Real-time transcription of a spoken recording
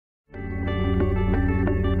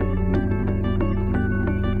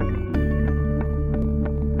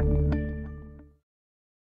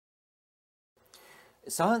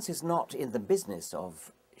Science is not in the business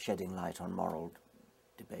of shedding light on moral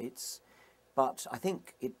debates, but I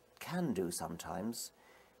think it can do sometimes.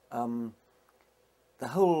 The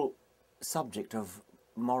whole subject of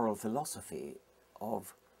moral philosophy,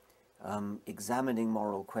 of examining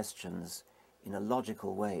moral questions in a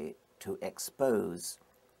logical way to expose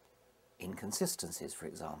inconsistencies, for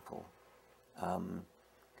example.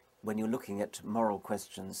 When you're looking at moral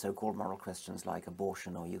questions, so-called moral questions like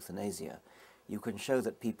abortion or euthanasia, you can show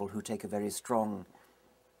that people who take a very strong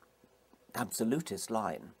absolutist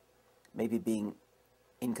line may be being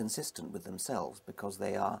inconsistent with themselves because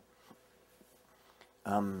they are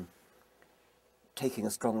taking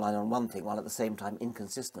a strong line on one thing while at the same time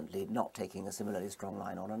inconsistently not taking a similarly strong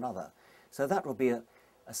line on another. So that would be a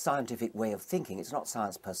scientific way of thinking. It's not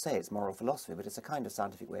science per se, it's moral philosophy, but it's a kind of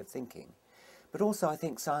scientific way of thinking. But also I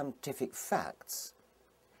think scientific facts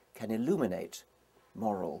can illuminate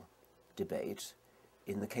moral debate.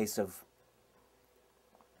 In the case of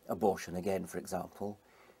abortion, again, for example,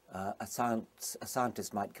 a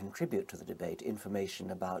scientist might contribute to the debate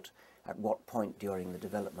information about at what point during the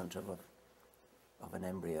development of an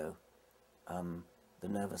embryo the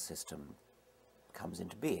nervous system comes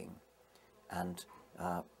into being. And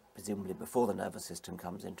presumably before the nervous system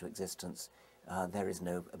comes into existence, there is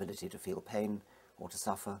no ability to feel pain or to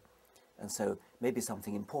suffer. And so maybe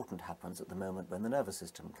something important happens at the moment when the nervous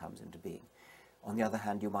system comes into being. On the other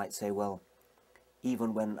hand, you might say, well,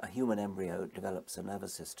 even when a human embryo develops a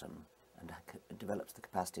nervous system and develops the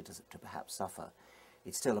capacity to perhaps suffer,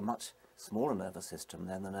 it's still a much smaller nervous system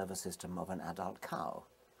than the nervous system of an adult cow.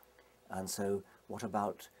 And so what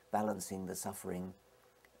about balancing the suffering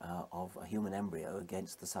of a human embryo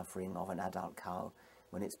against the suffering of an adult cow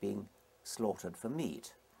when it's being slaughtered for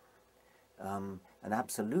meat? An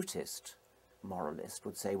absolutist moralist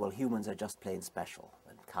would say, well, humans are just plain special,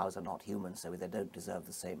 and cows are not humans, so they don't deserve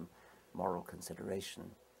the same moral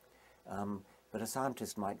consideration. But a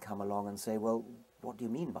scientist might come along and say, well, what do you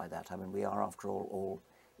mean by that? I mean, we are, after all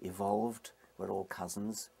evolved, we're all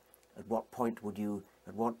cousins. At what point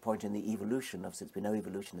in the evolution of, since we know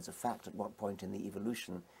evolution is a fact, at what point in the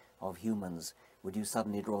evolution of humans would you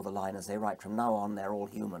suddenly draw the line and say, right, from now on they're all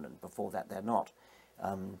human, and before that they're not?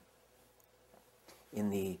 In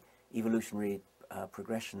the evolutionary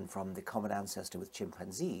progression from the common ancestor with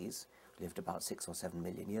chimpanzees, lived about 6 or 7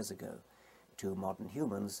 million years ago, to modern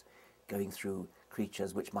humans, going through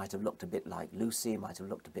creatures which might have looked a bit like Lucy, might have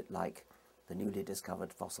looked a bit like the newly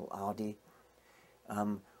discovered fossil Ardi.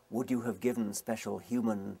 Would you have given special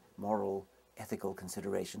human moral ethical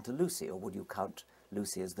consideration to Lucy, or would you count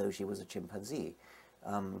Lucy as though she was a chimpanzee?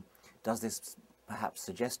 Does this perhaps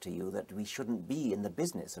suggest to you that we shouldn't be in the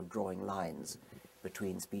business of drawing lines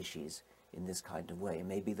between species in this kind of way?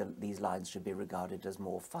 Maybe these lines should be regarded as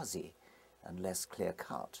more fuzzy and less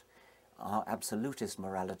clear-cut. Are absolutist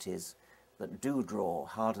moralities that do draw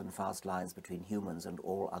hard and fast lines between humans and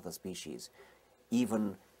all other species,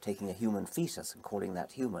 even taking a human fetus and calling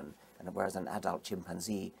that human, and whereas an adult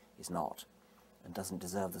chimpanzee is not and doesn't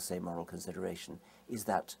deserve the same moral consideration, is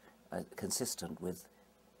that consistent with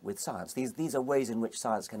science? These are ways in which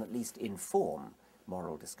science can at least inform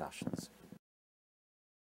moral discussions.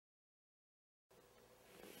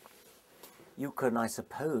 You can, I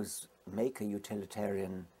suppose, make a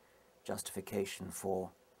utilitarian justification for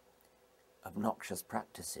obnoxious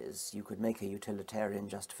practices. You could make a utilitarian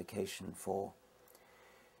justification for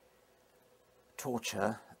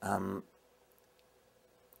torture.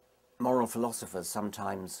 Moral philosophers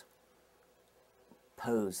sometimes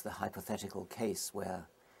pose the hypothetical case where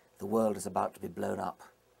the world is about to be blown up.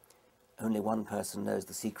 Only one person knows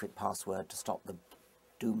the secret password to stop the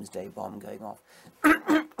doomsday bomb going off.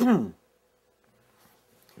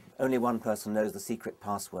 Only one person knows the secret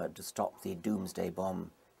password to stop the doomsday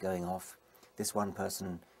bomb going off. This one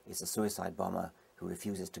person is a suicide bomber who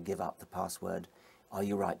refuses to give up the password. Are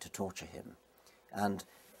you right to torture him? And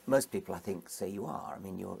most people, I think, say you are. I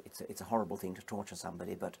mean, it's a horrible thing to torture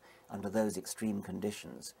somebody, but under those extreme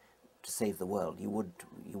conditions, to save the world, you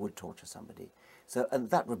would torture somebody. So,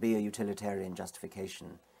 and that would be a utilitarian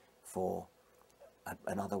justification for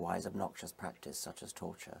an otherwise obnoxious practice such as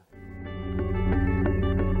torture.